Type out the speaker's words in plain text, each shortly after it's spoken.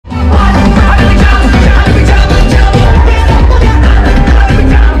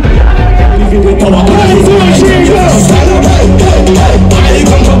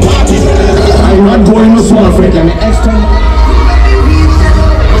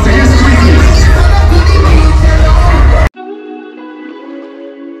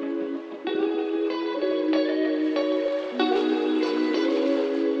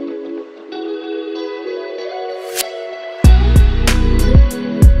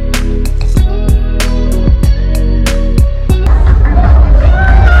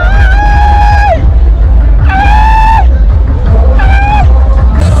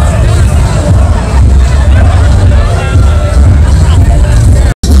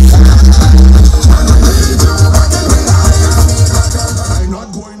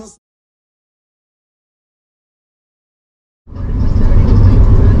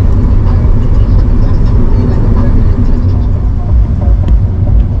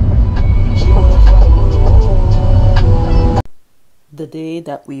day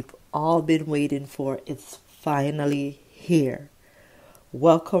that we've all been waiting for. It's finally here.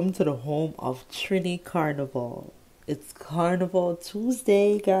 Welcome to the home of Trini Carnival. It's Carnival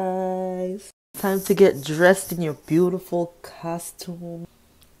Tuesday, guys. Time to get dressed in your beautiful costume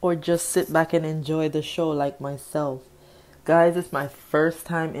or just sit back and enjoy the show like myself. Guys, it's my first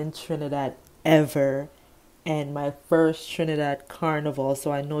time in Trinidad ever and my first Trinidad Carnival,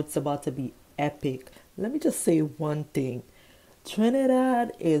 so I know it's about to be epic. Let me just say one thing.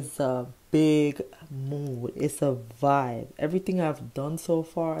 Trinidad is a big mood. It's a vibe. Everything I've done so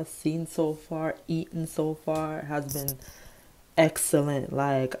far, seen so far, eaten so far has been excellent.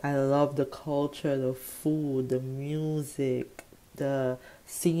 Like, I love the culture, the food, the music, the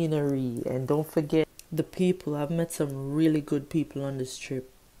scenery, and don't forget the people. I've met some really good people on this trip.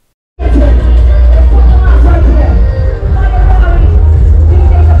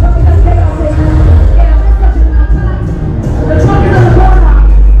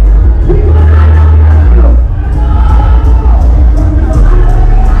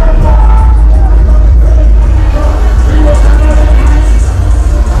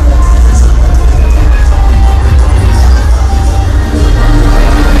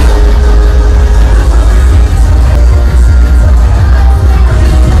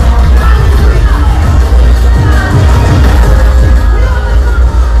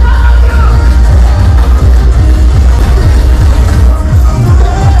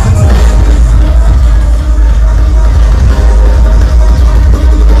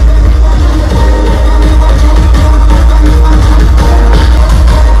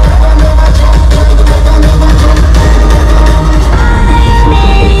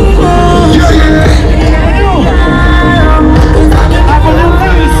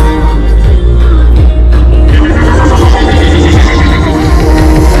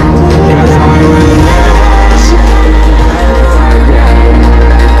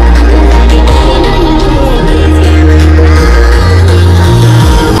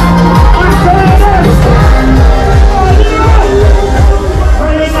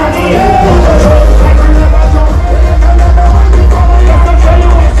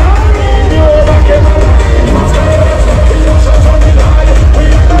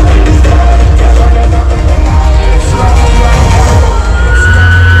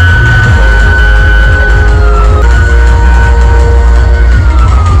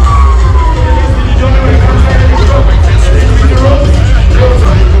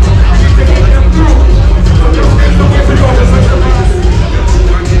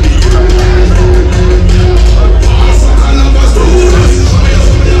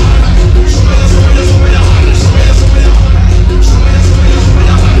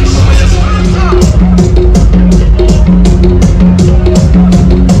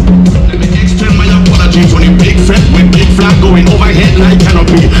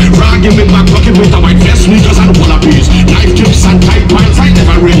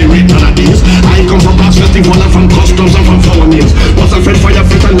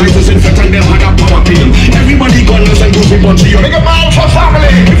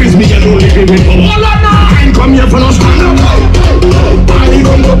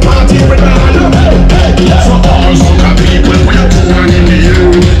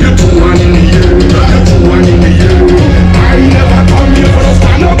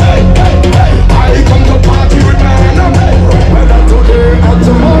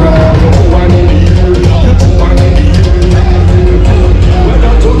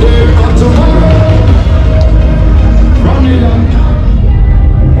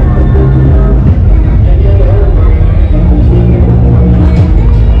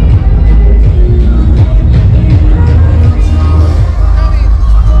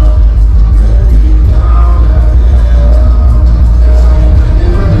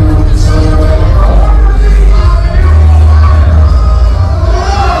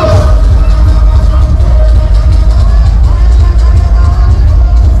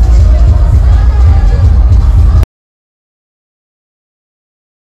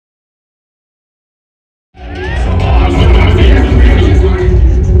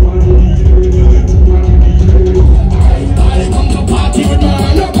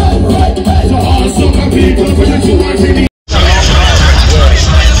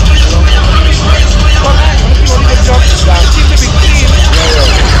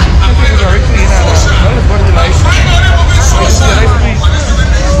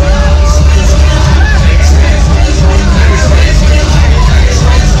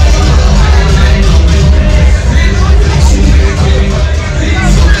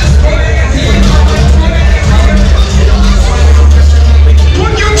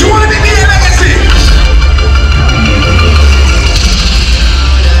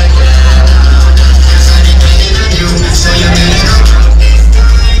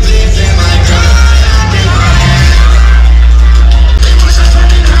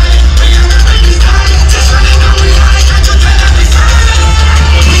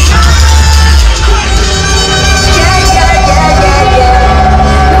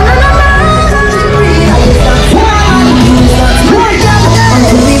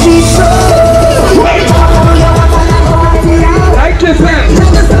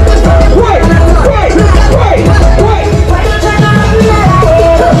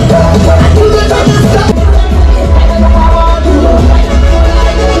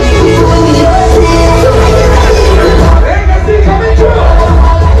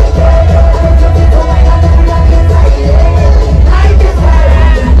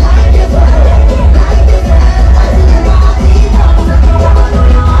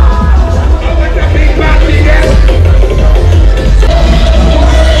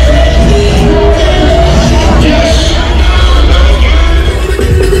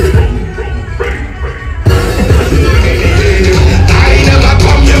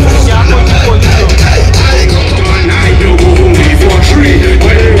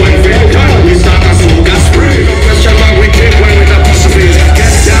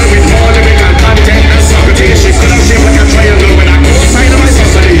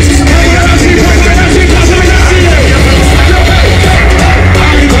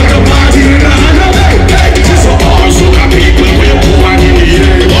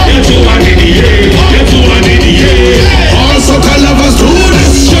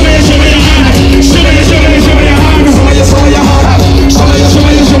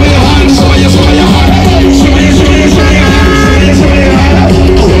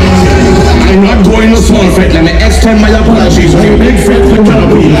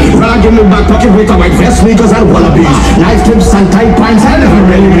 pocket with a white vest, sneakers and wallabies. Nice clips and tight pants, I never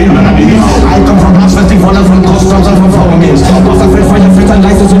really read none of these. I come from House Festival and from customs and from flower mills. Boss a fit, fire fit and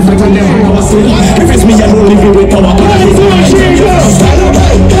license in fact and never power still. If it's me, I don't live it with power. I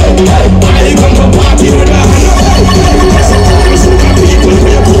come to party with a people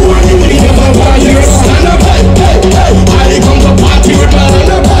for your poor and you never want to stand up. I come to party with a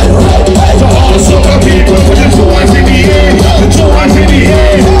to all soccer people for the 2 and 3 the 2 and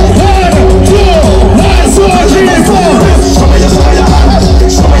 3 1, 2, 1, 2, 3, 4. Show me your hand.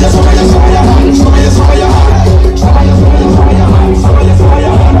 Show me your hand. Show me your hand. Show me your hand. Show me your hand.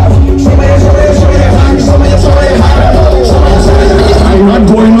 Show me your hand. Show me your hand. I'm not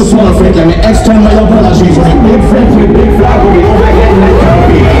going to small fake. Let me extend my apologies. With a big friend with big flag with me overhead like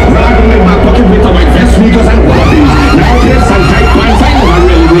canopy. Riding in my pocket with a white vest, sneakers and wallabies. Night clips and tight pants. I never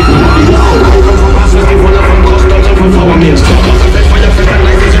really with wallabies. I come from House Festival and from customs and from flower mills. Boss a fit for your fit and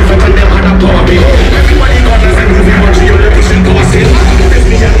license in fact and never had a power bill. Everybody got us and moving much to your lips in power still. If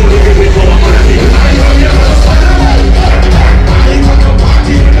me and only give me power on a beat. I know you have a fun. I come to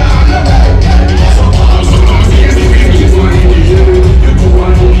party with a so come see me. You go on in the air. You go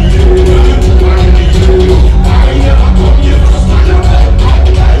on in the air.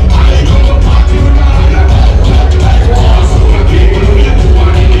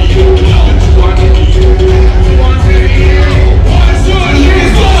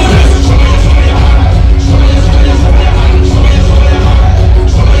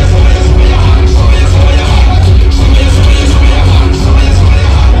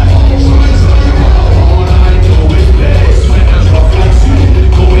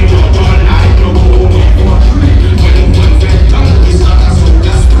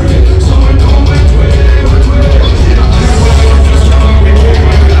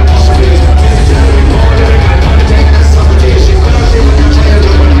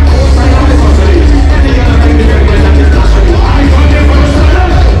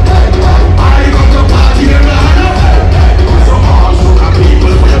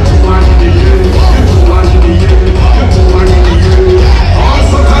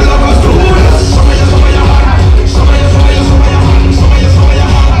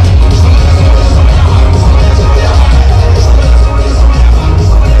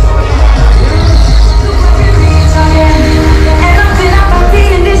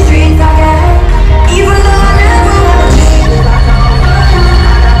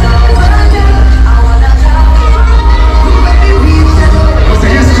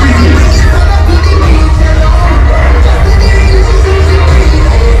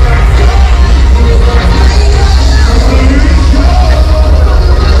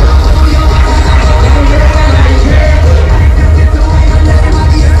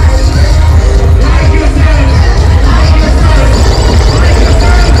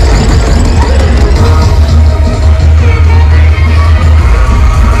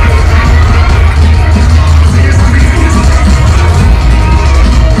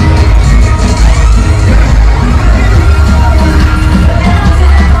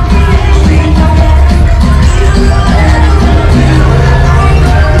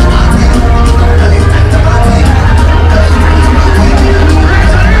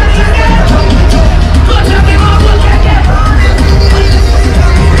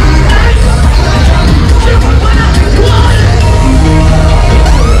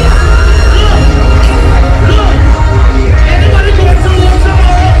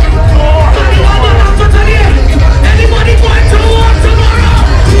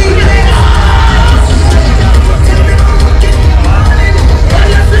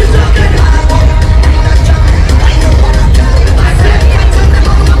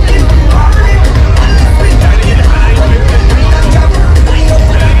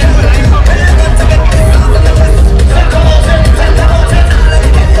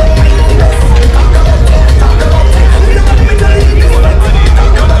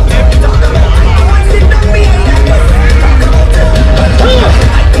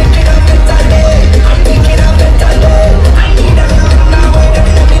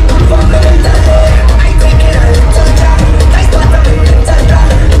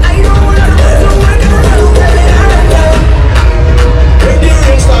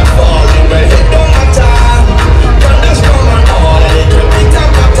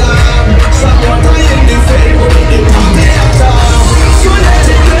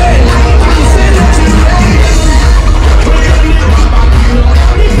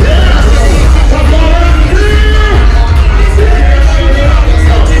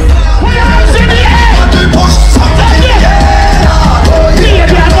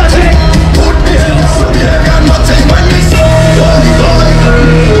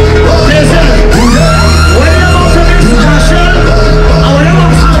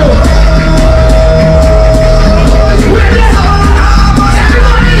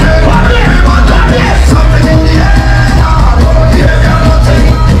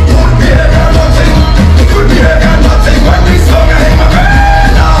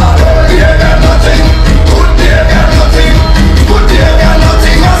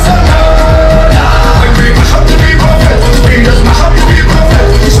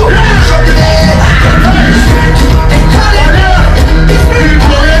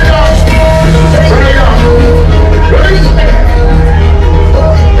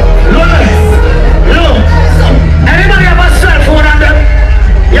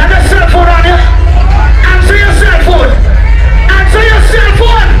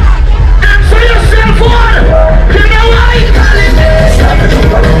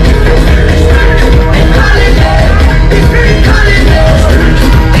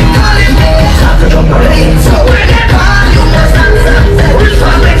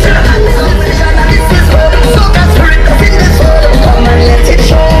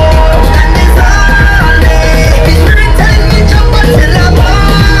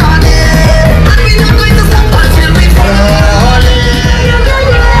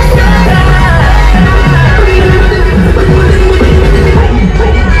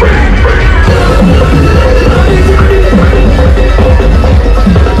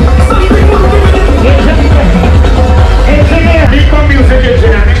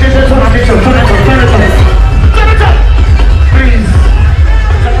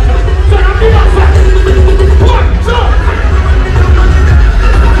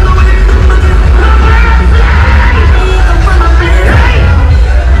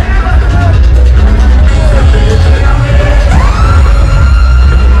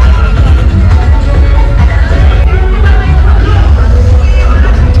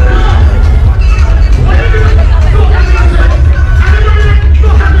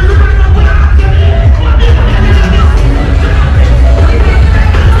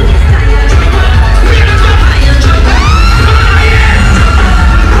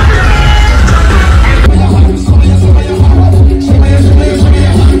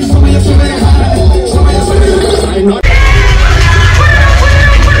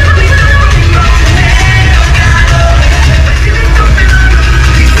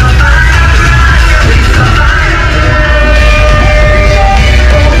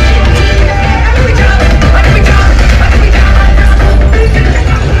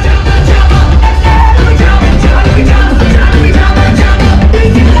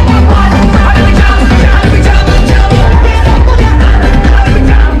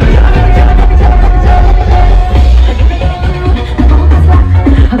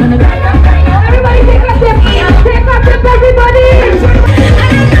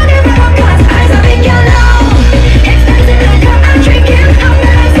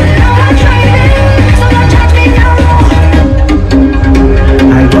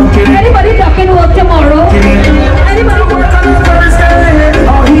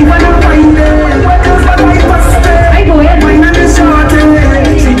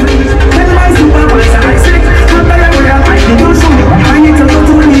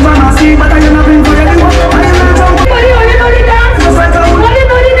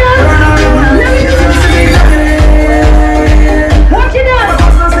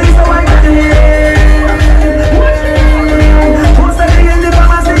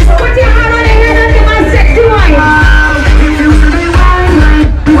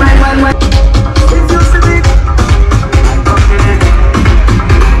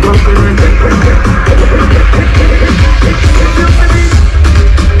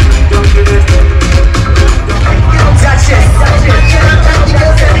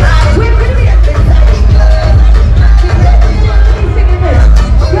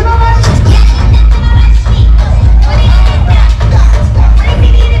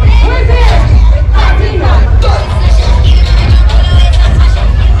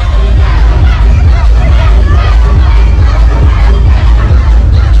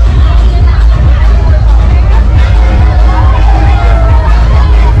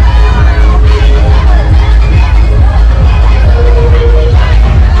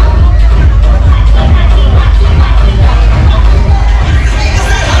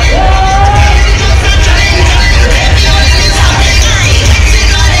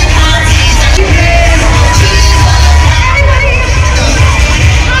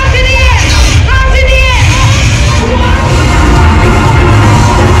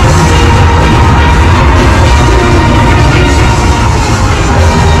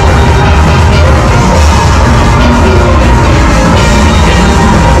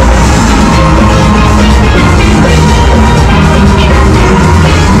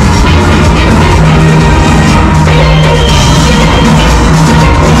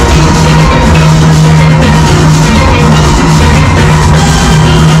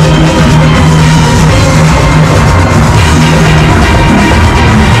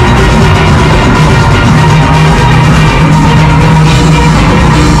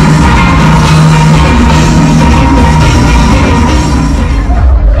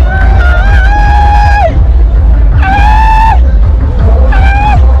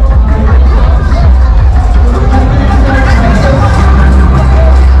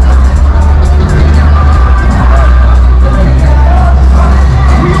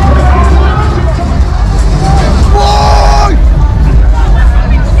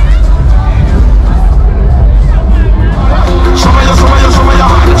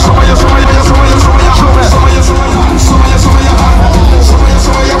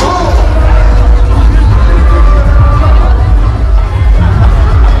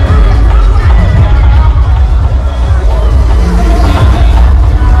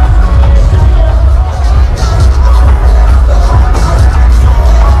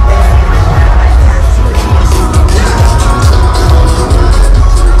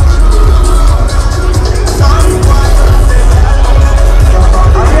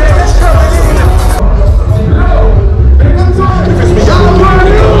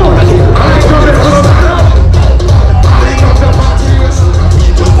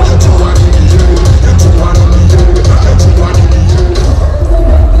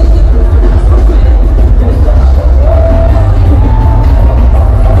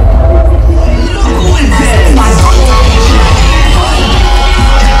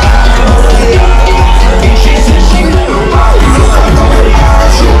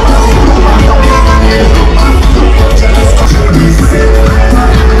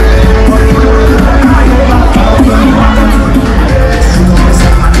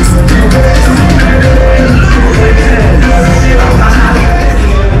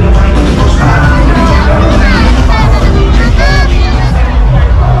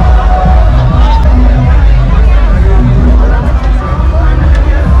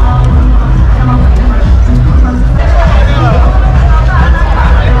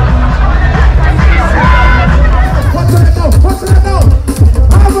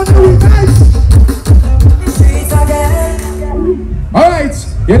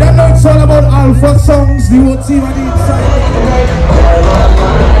 It's all about alpha songs, the whole team on the inside.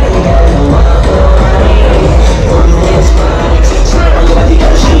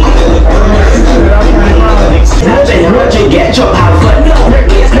 Roger, get your alpha.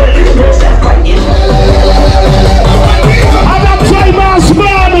 I'm not trying my man.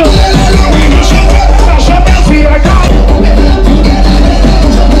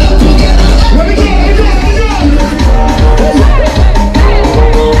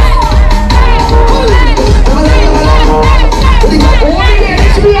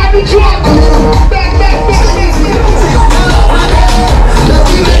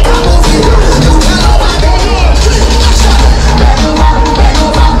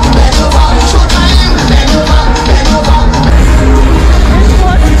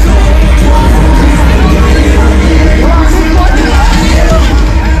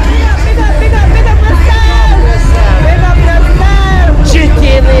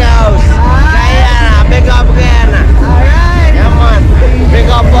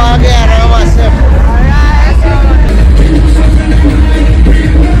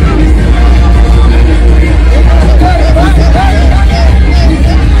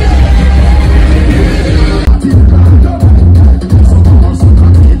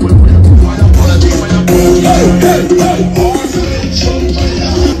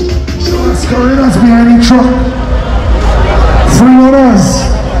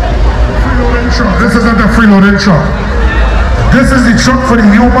 This isn't the freeloading truck. This is the truck for the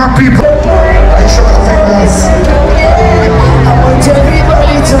human people. I want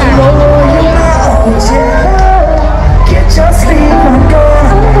everybody to know you out, yeah. Get your sleep on, girl.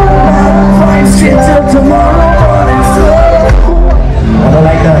 Find straight till tomorrow morning. I don't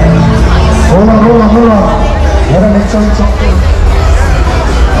like that. Hold on. Let me tell you something.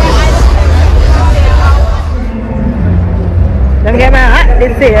 Them get my hot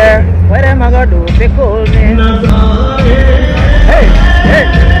this year. What am I gonna do? They call me. Hey,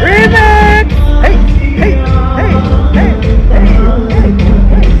 remix!